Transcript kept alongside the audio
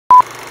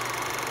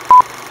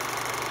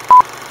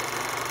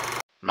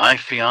My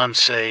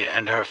fiancée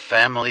and her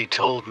family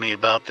told me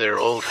about their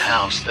old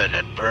house that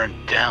had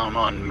burned down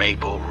on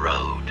Maple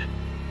Road.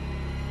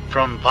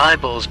 From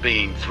Bibles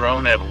being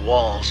thrown at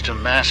walls to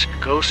masked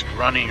ghosts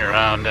running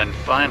around, and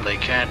finally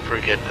can't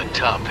forget the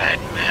top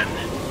hat men.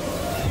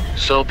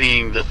 So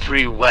being the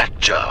three whack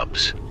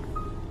jobs,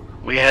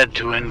 we had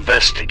to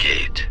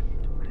investigate.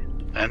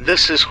 And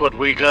this is what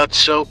we got,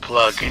 so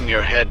plug in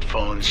your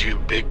headphones, you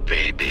big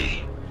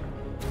baby.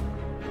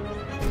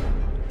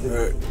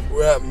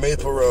 We're at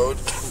Maple Road.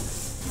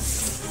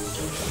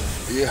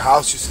 Your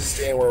house used to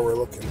stand where we're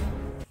looking.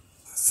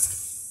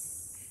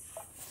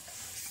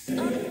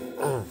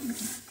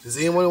 Does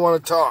anyone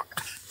want to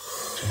talk?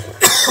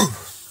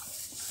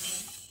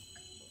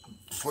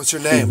 What's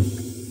your name?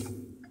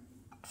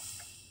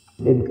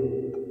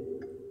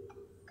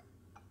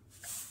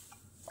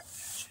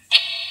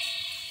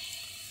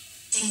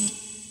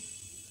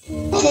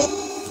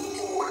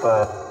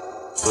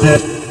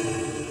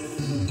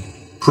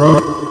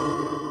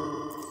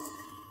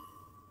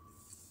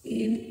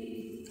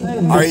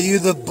 Are you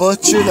the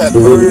butcher that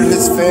murdered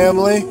his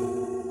family?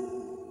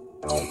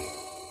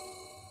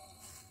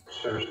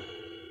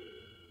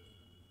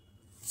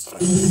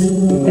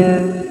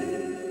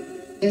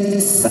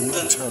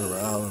 Turn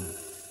around and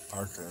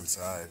park it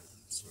inside.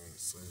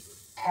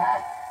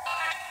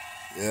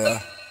 Yeah.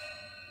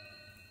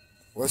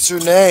 What's your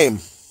name?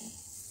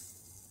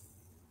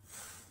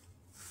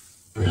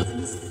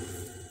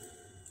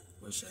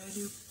 What should I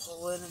do?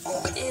 Pull in and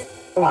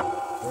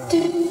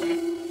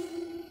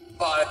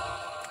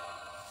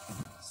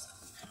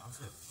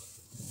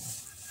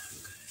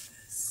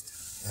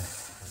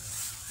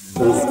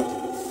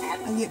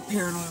I get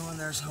paranoid when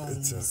there's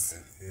homes. It's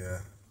okay. Yeah.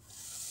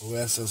 Who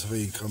asked us if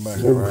we can come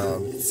back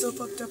around? It's so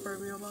fucked up. Our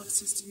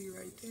mailbox used to be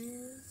right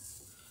there.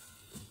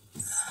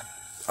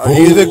 Are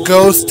you the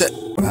ghost at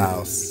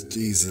house?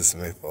 Jesus,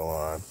 Maple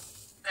on.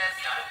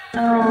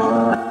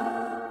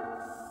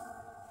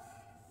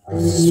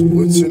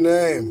 What's your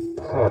name?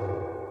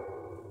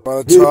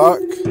 Want to talk?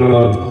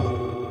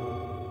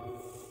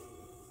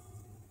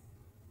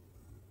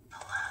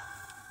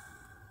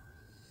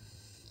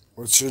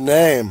 What's your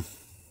name?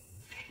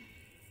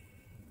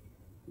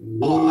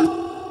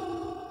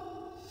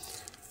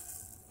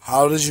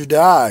 How did you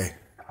die?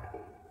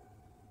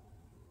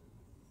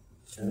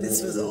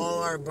 This was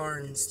all our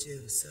barns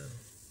too, so.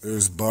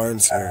 There's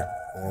barns here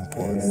at one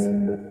point.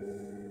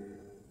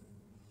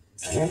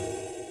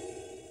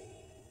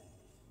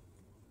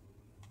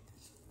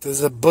 Does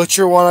the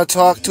butcher want to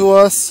talk to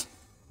us?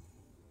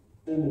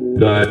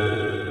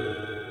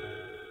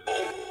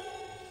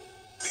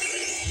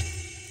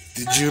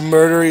 Did you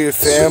murder your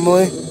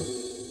family?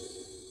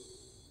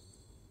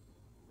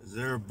 Is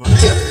there a butcher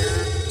here?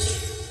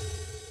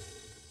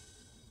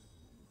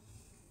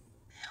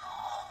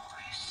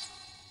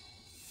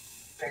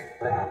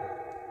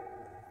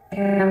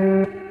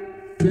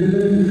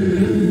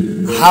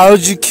 How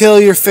did you kill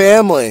your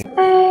family?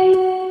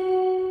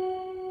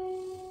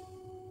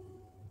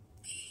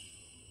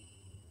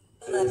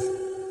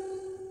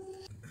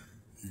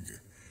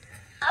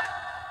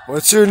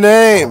 What's your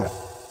name?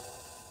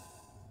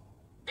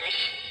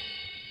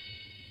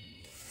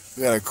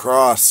 We got a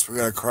cross. We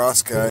got a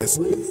cross, guys.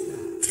 No,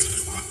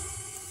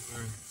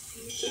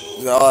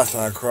 that's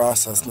not a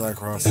cross. That's not a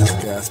cross. That's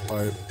a gas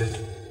pipe.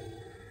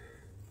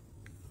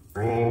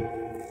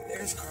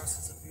 There's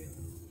crosses up here.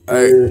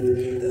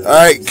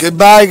 Alright,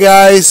 goodbye,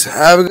 guys.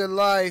 Have a good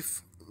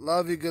life.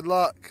 Love you. Good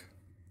luck.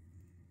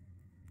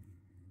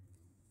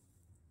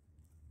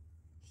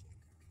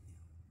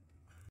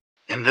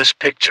 In this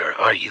picture,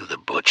 are you the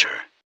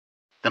butcher,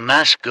 the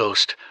masked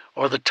ghost,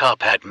 or the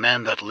top hat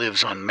man that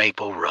lives on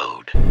Maple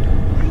Road?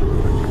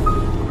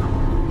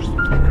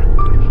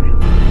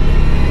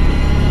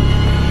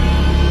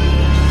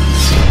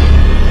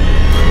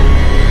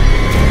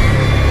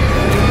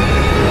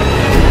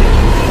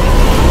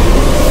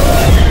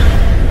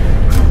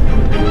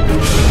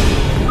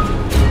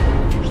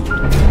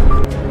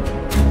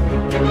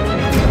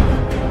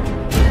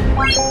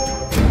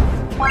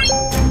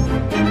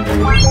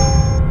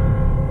 What?